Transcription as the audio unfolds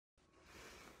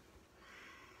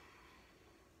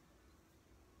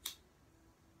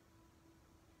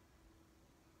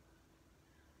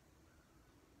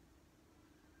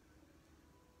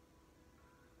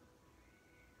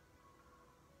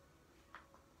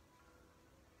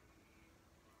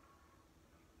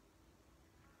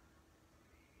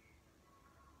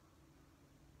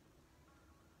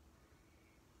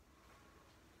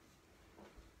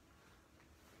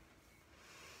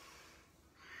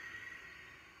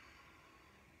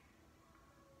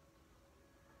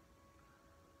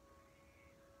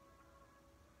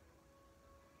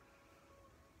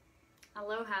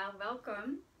Aloha,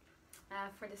 welcome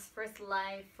for this first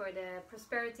live for the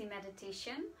prosperity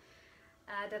meditation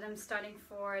that I'm starting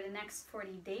for the next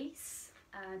 40 days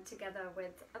together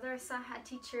with other SAHA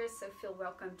teachers. So feel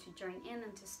welcome to join in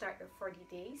and to start your 40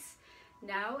 days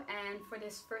now. And for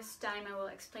this first time, I will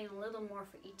explain a little more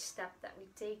for each step that we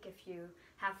take if you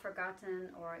have forgotten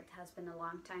or it has been a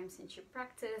long time since you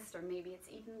practiced, or maybe it's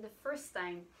even the first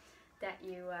time that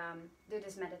you do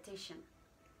this meditation.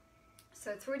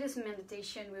 So through this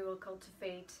meditation, we will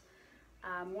cultivate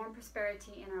more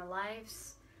prosperity in our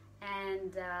lives.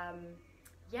 And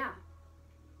yeah,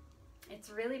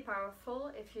 it's really powerful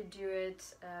if you do it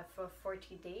for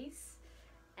 40 days.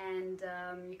 And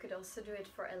you could also do it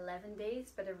for 11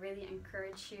 days, but I really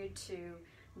encourage you to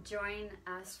join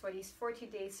us for these 40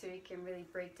 days so you can really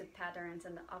break the patterns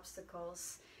and the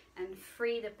obstacles and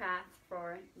free the path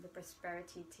for the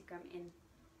prosperity to come in.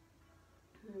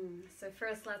 So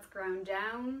first let's ground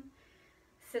down,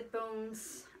 sit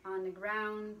bones on the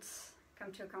ground,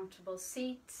 come to a comfortable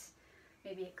seat,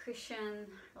 maybe a cushion,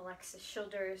 relax the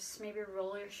shoulders, maybe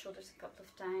roll your shoulders a couple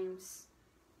of times.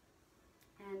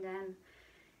 And then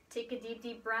take a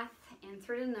deep breath in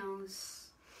through the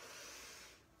nose,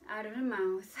 out of the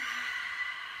mouth.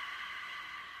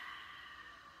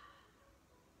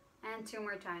 And 2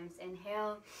 more times.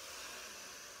 Inhale,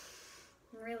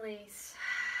 release.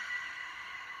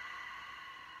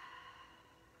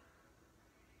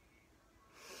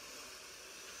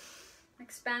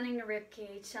 Expanding the rib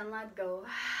cage and let go.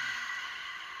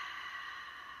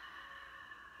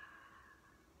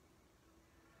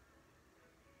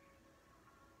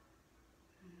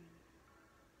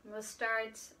 We'll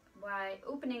start by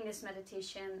opening this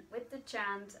meditation with the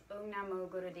chant Om Namo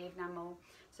Gurudev Namo.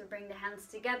 So bring the hands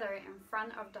together in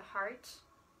front of the heart.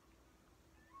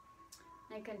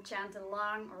 You can chant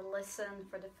along or listen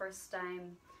for the first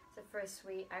time. So first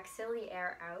we exhale the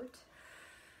air out.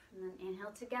 And then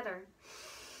inhale together.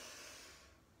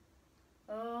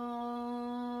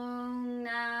 Om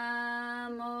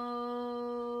Namo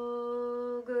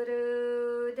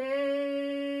Gurudev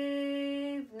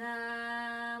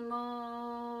Namo.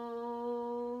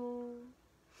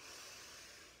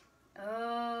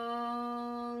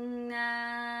 Om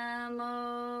Namo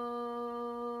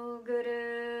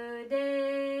Gurudev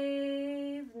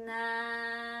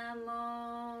Namo.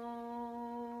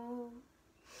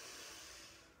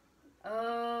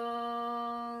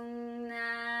 Om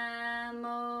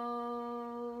Namo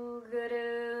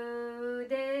Gurudev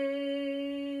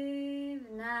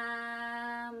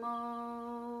Namo.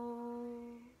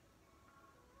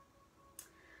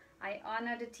 I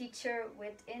honor the teacher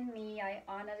within me. I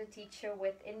honor the teacher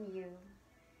within you.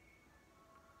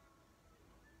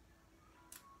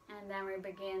 And then we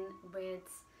begin with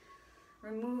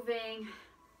removing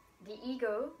the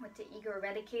ego with the ego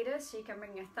eradicator. So you can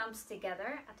bring your thumbs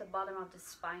together at the bottom of the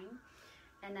spine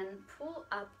and then pull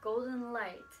up golden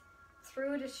light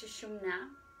through the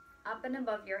Sushumna, up and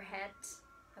above your head,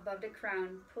 above the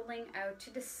crown, pulling out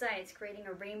to the sides, creating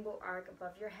a rainbow arc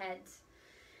above your head.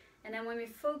 And then when we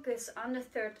focus on the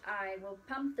third eye, we'll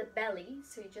pump the belly.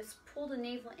 So you just pull the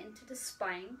navel into the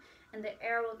spine and the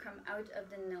air will come out of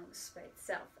the nose by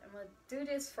itself. And we'll do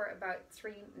this for about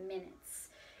 3 minutes.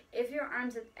 If your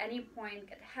arms at any point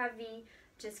get heavy,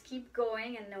 just keep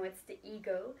going and know it's the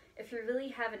ego. If you really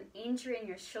have an injury in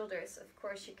your shoulders, of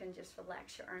course you can just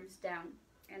relax your arms down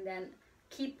and then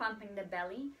keep pumping the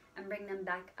belly and bring them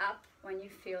back up when you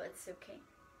feel it's okay.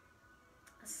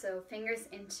 So fingers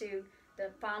into the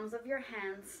palms of your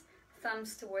hands,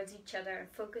 thumbs towards each other, and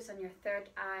focus on your third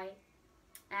eye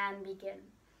and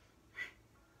begin.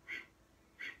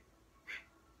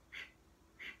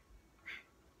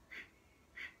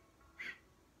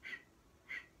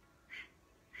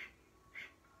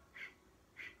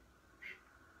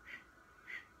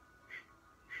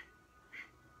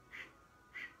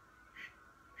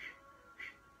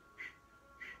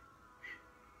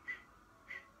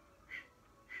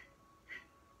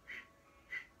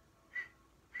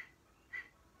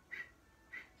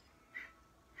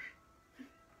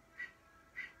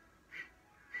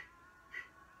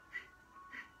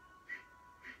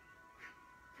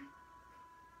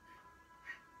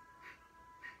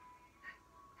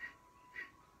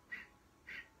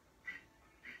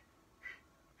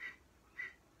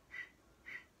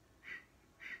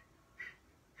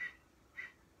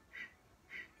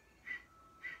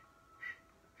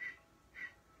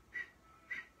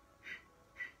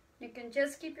 You can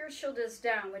just keep your shoulders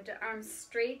down with the arms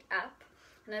straight up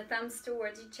and the thumbs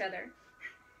towards each other.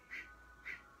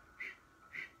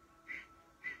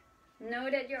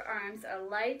 Know that your arms are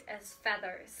light as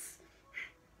feathers.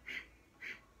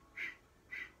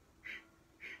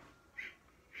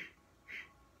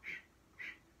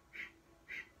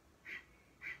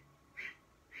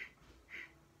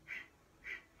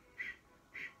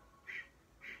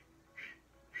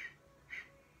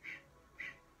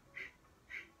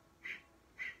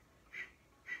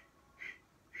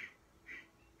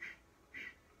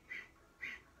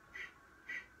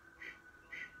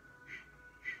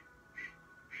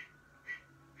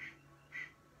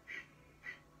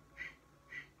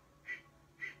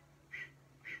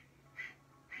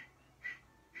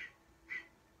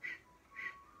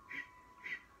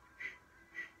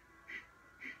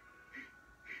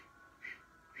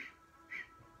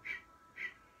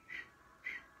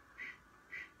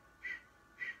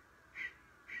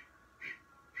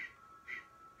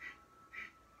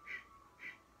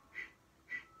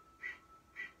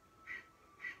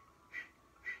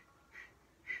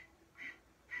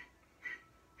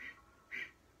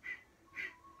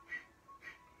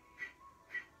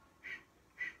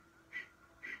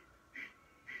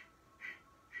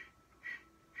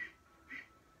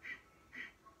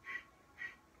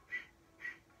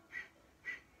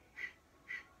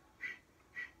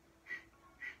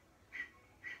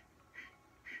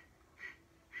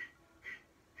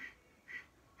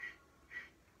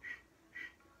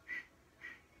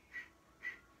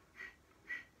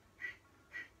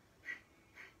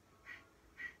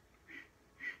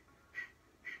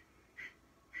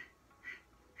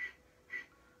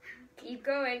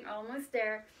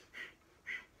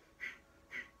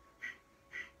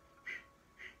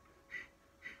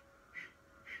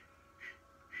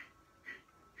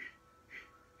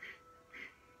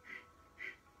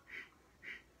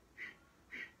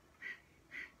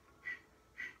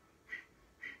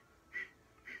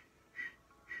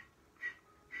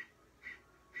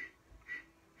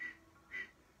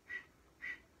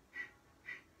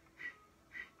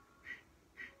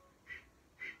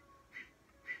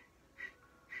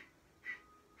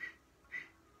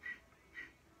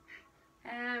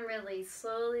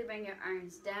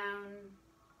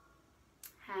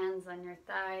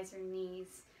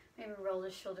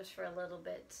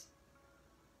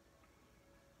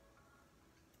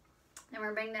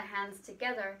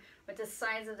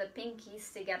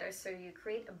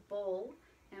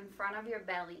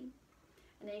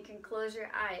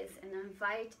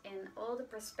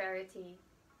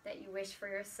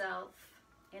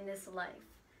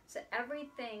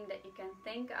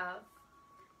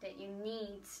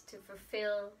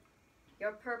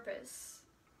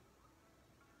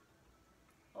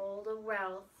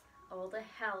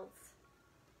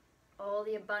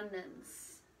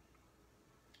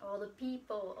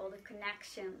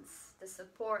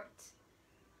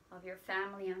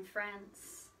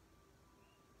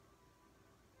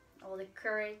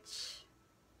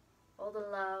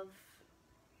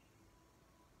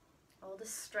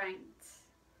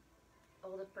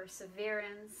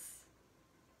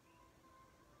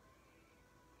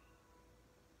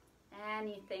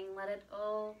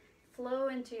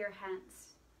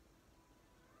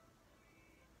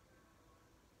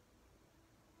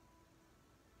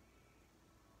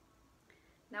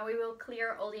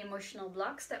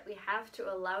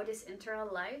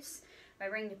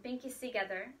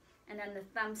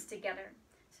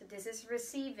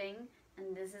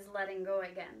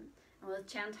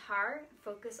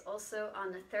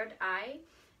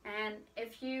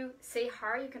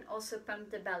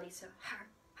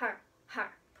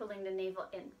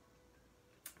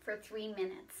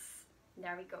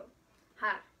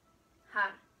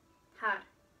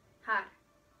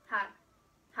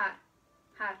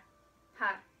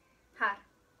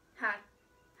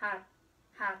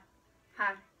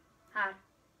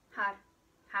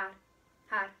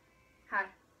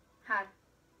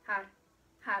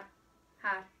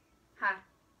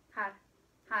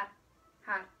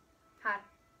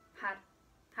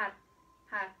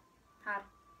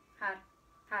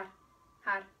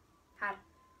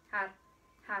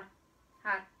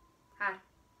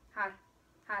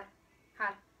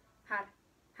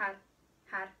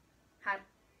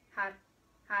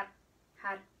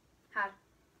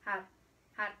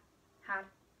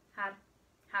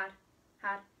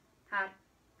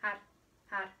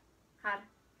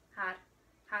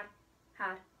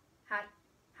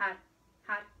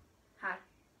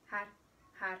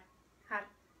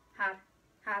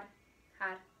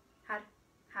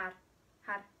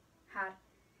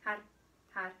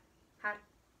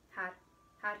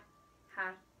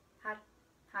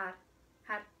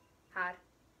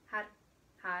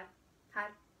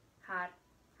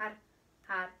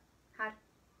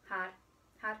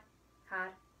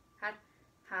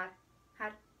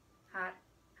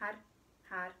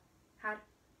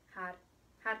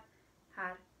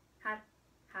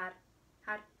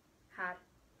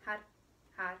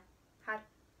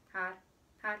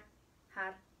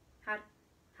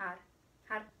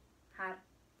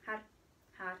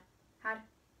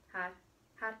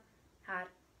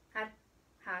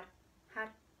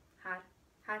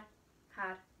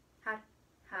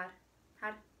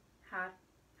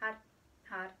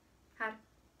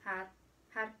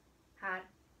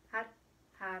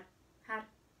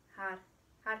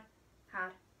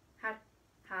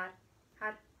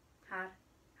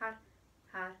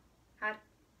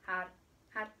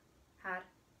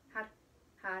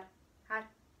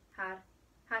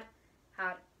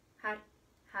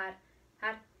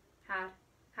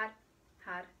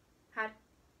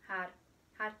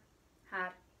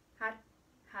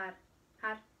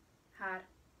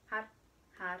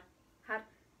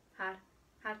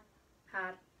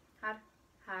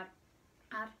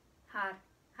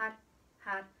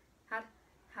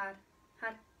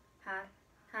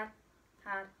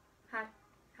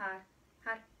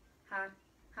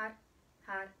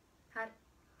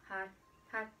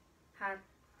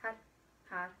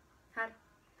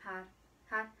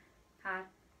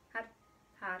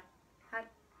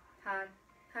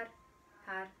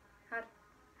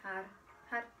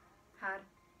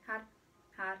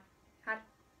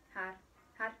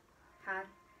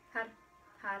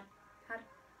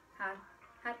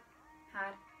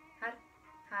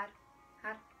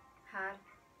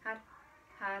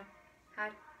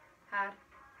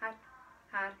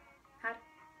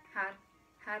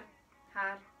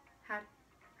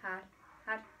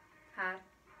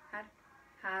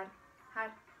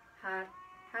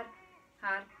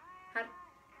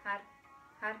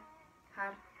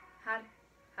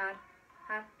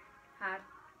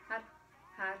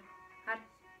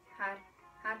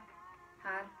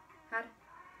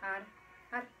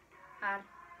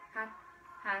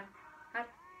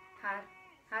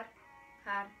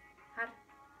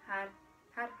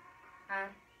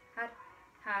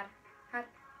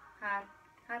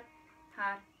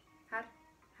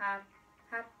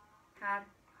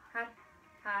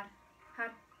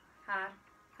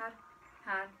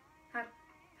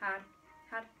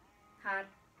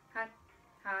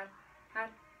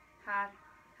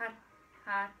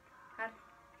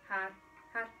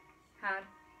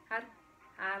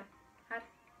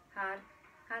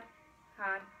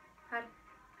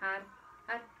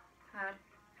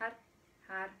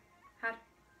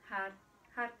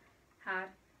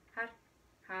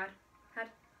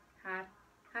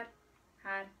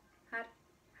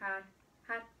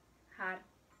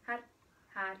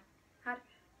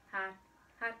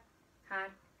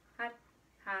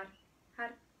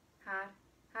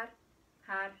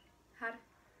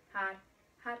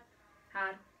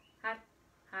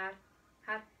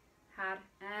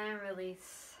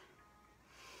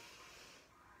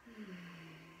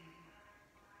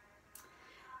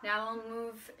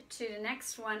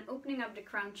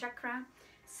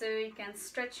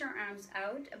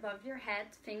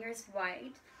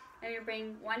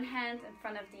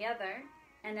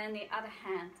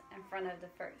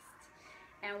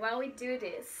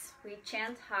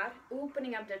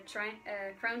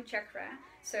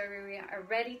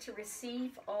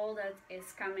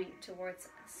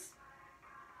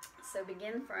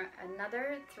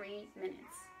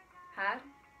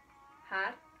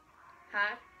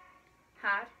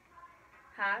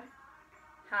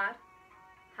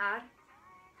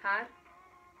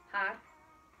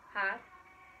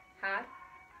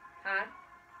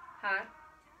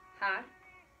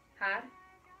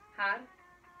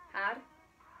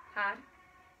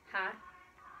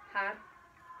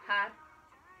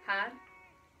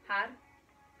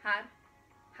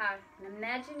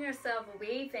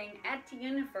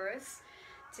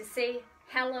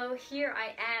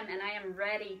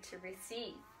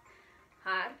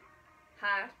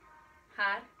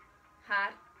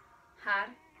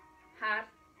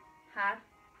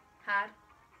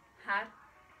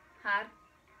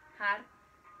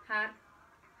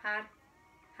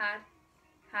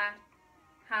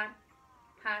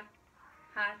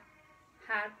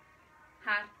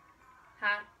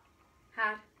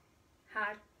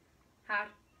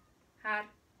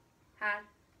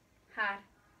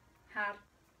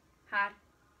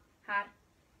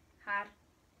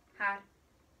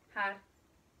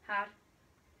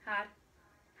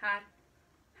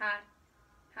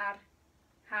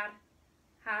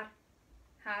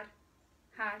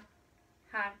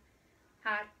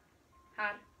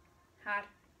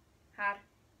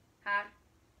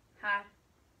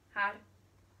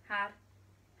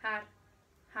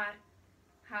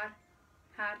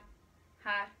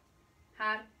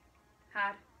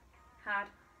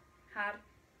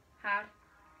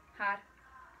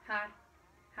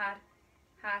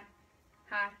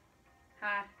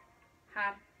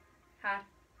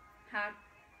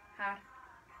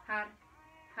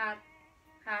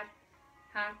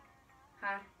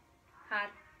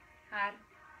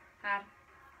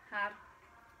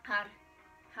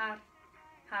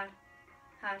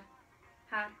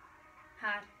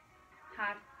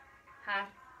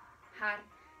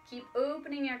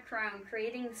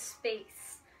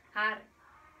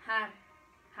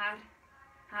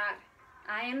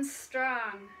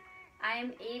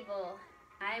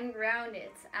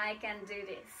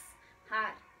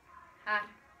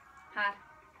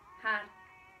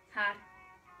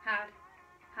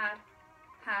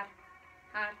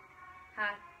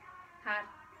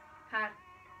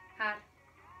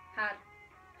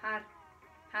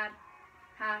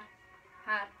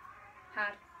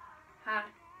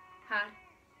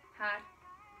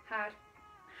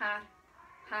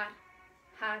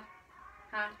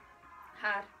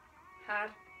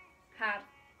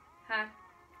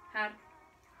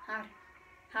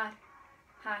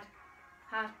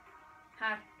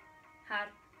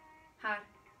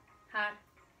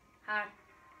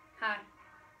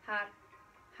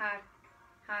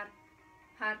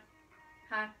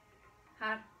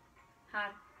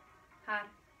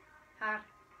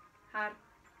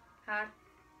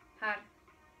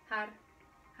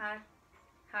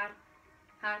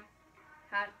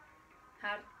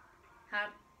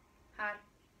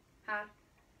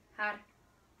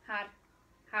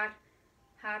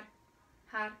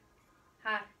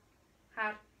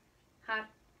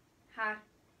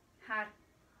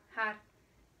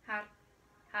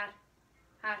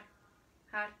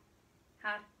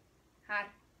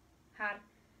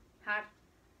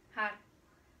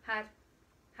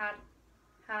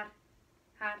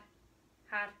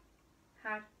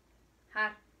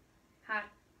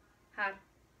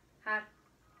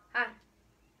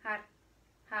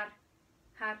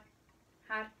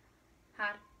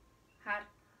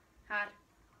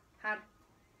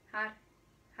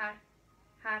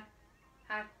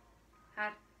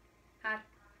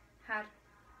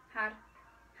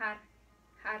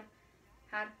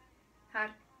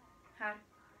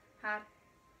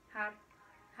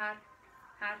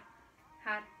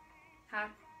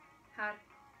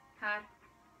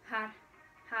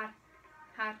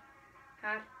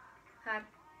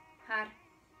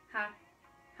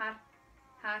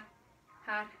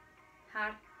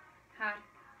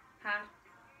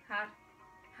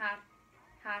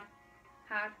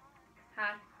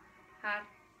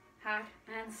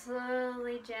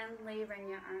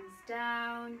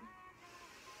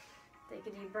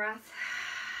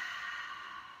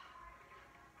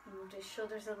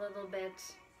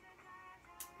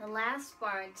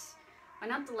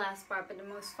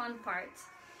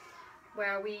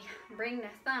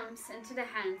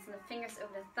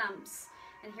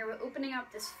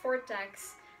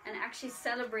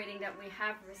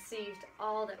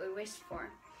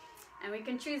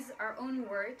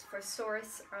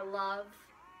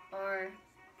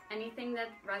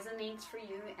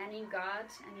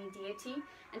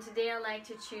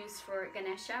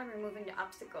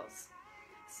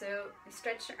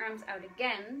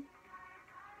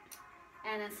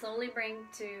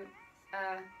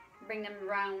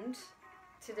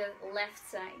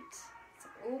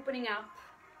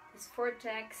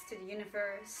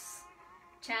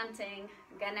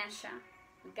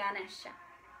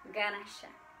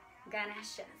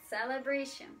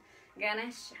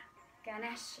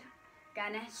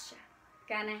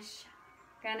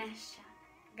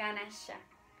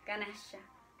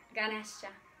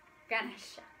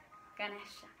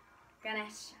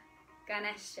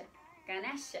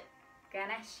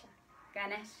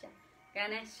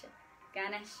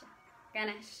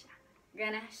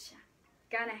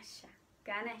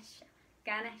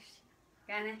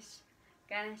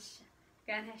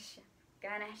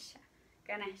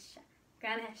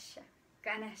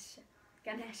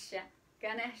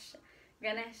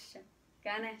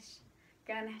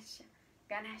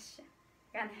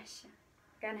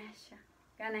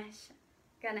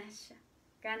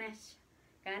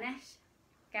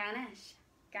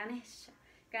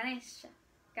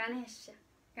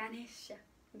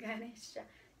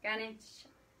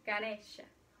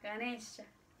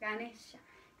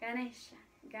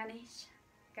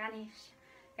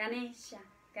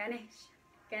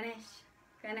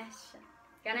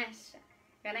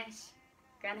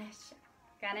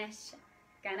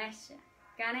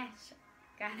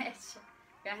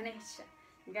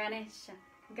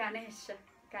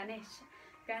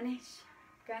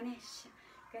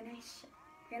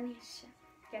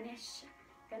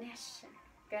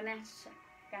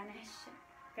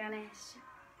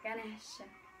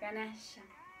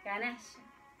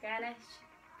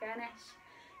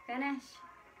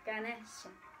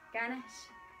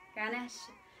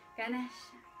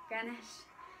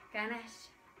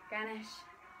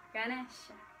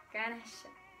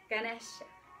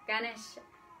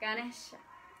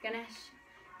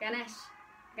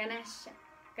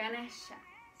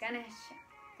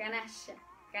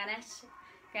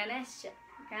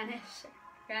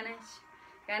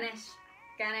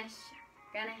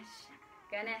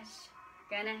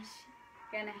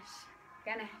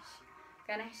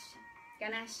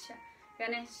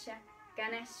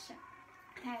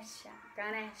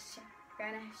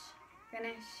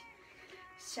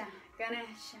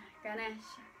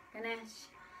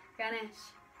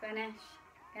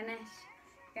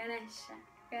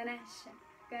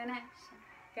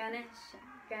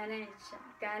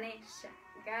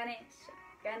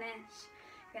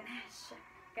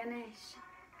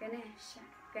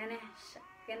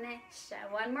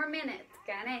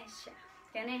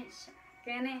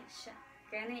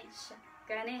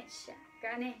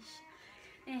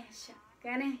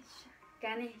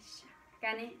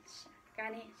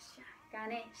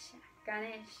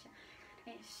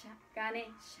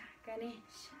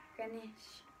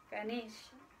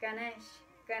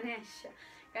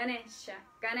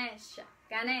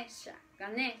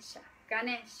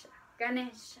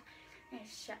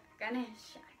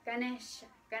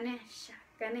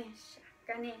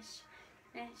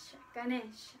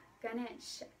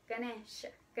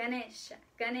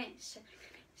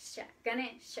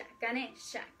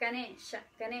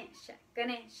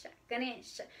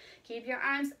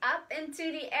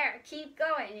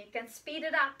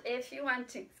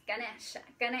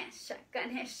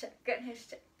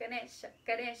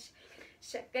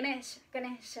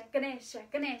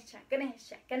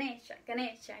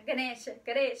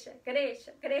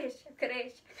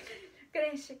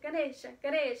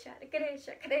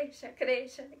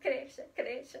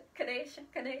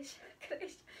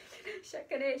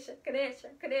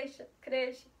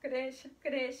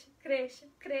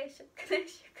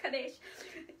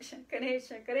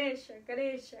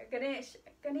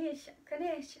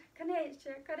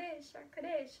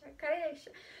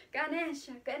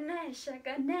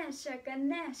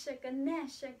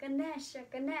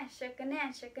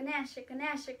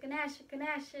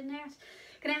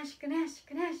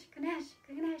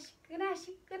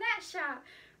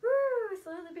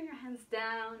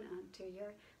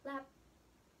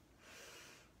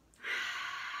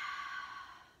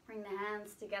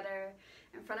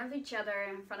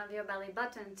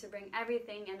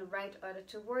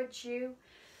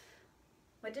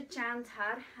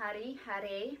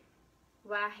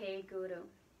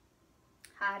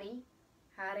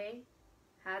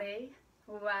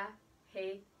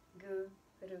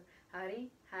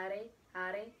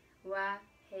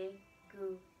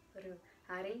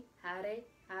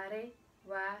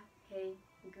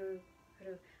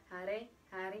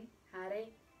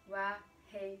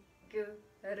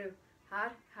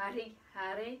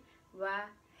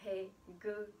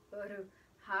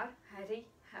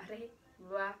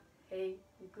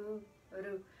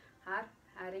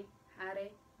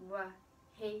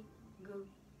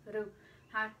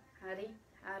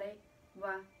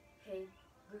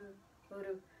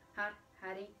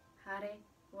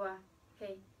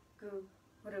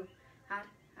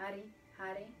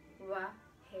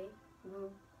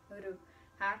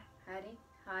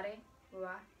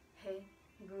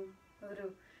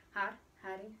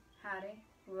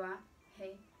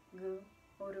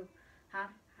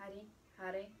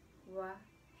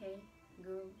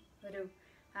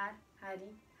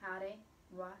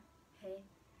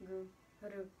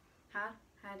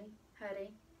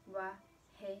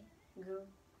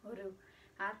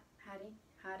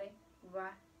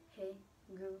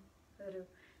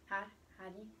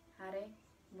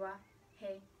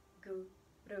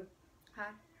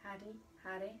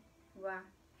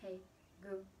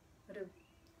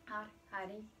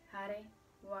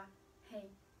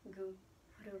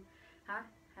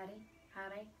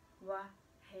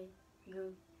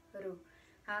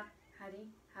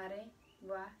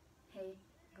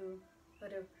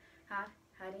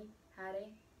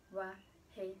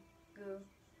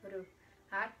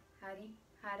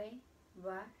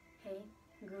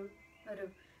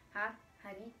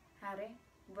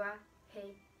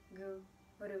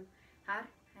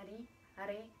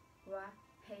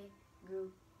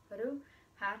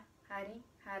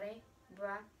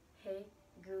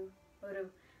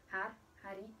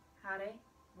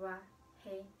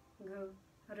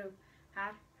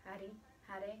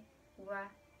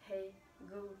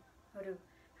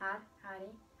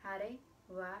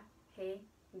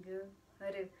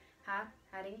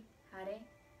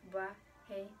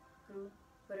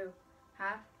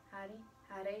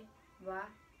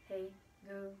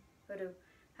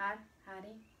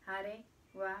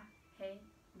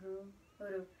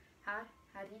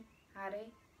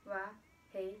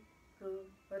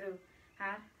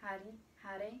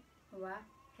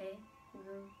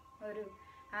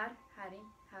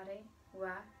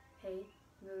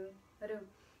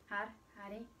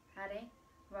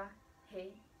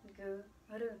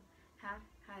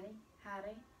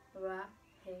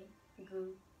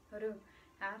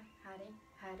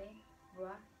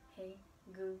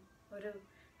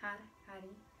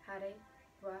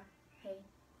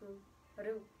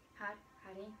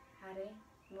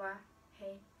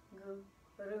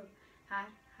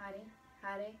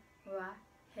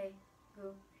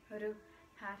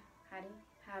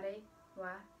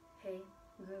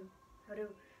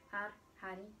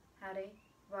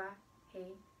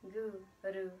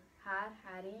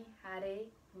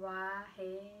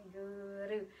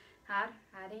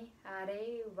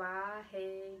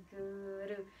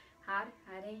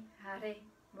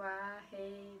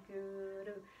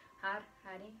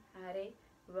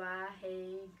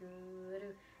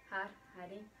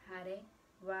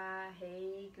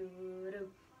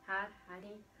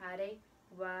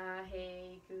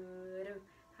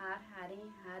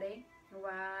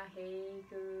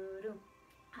 Waheguru.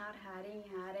 Har Hari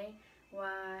Hare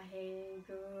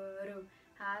Waheguru.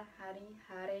 Har Hari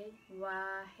Hare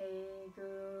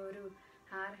Waheguru.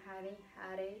 Har Hari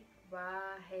Hare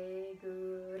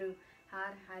Waheguru.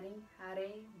 Har Hari Hare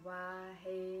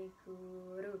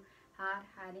Waheguru. Har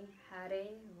Hari Hare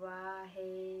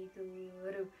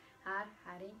Waheguru. Har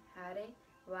Hari Hare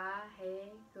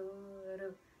Waheguru.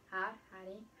 Har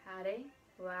Hari Hare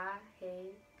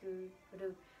Waheguru.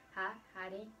 Har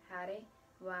Hari Hare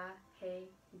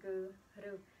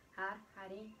Waheguru. Har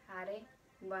Hari Hare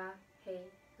Waheguru.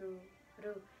 Har Hari Hare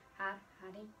Waheguru. Har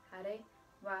Hari Hare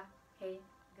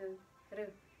Waheguru.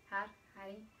 Har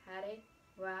Hari Hare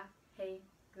Waheguru.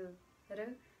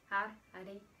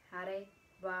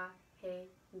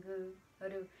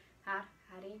 Har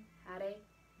Hari Hare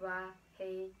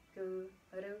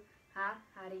Waheguru. Har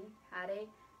Hari Hare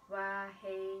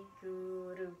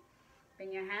Waheguru.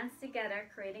 Bring your hands together,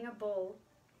 creating a bowl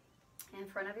in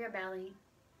front of your belly.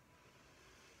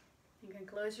 You can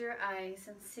close your eyes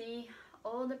and see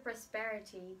all the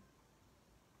prosperity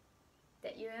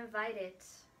that you invited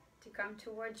to come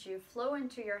towards you, flow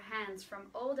into your hands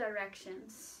from all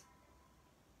directions,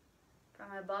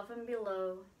 from above and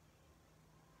below,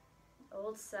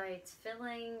 all sides,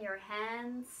 filling your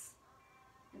hands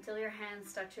until your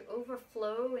hands start to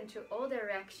overflow into all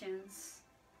directions.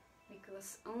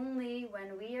 Because only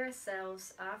when we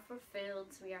ourselves are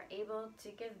fulfilled, we are able to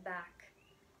give back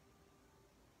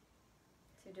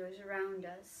to those around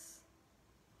us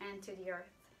and to the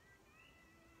earth.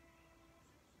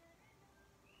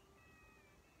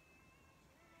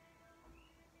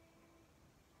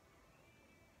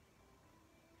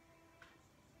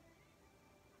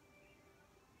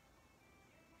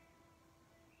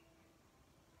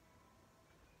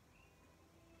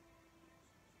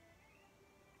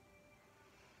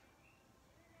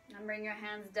 And bring your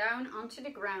hands down onto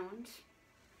the ground.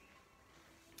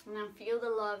 And then feel the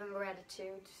love and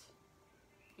gratitude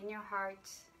in your heart.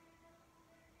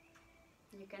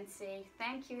 You can say,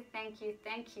 thank you, thank you,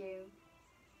 thank you.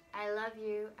 I love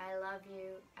you, I love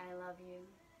you, I love you.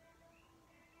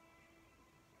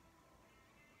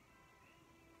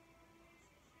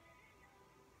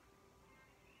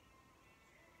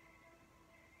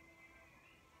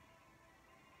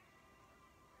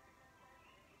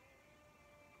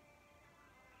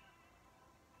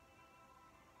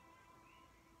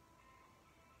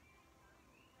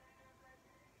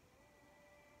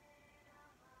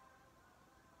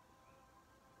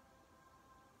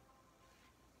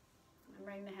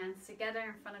 Bring the hands together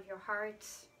in front of your heart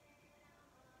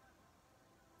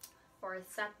for a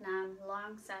Sat Nam,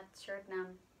 long Sat, short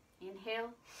Nam. Inhale.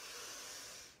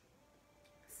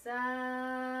 Sat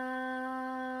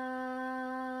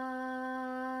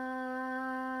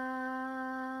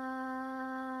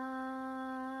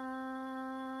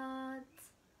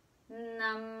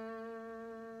Nam.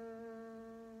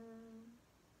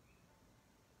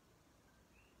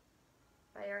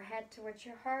 Bow your head towards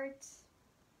your heart.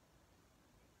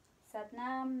 Sat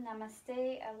Nam,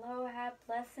 Namaste, Aloha,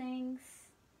 blessings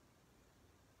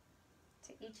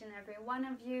to each and every one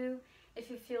of you. If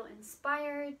you feel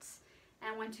inspired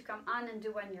and want to come on and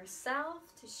do one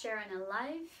yourself to share in a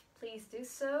live, please do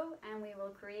so, and we will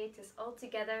create this all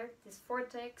together, this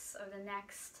vortex of the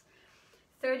next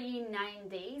 39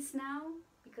 days now,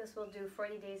 because we'll do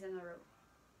 40 days in a row.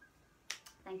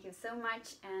 Thank you so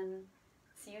much, and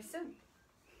see you soon.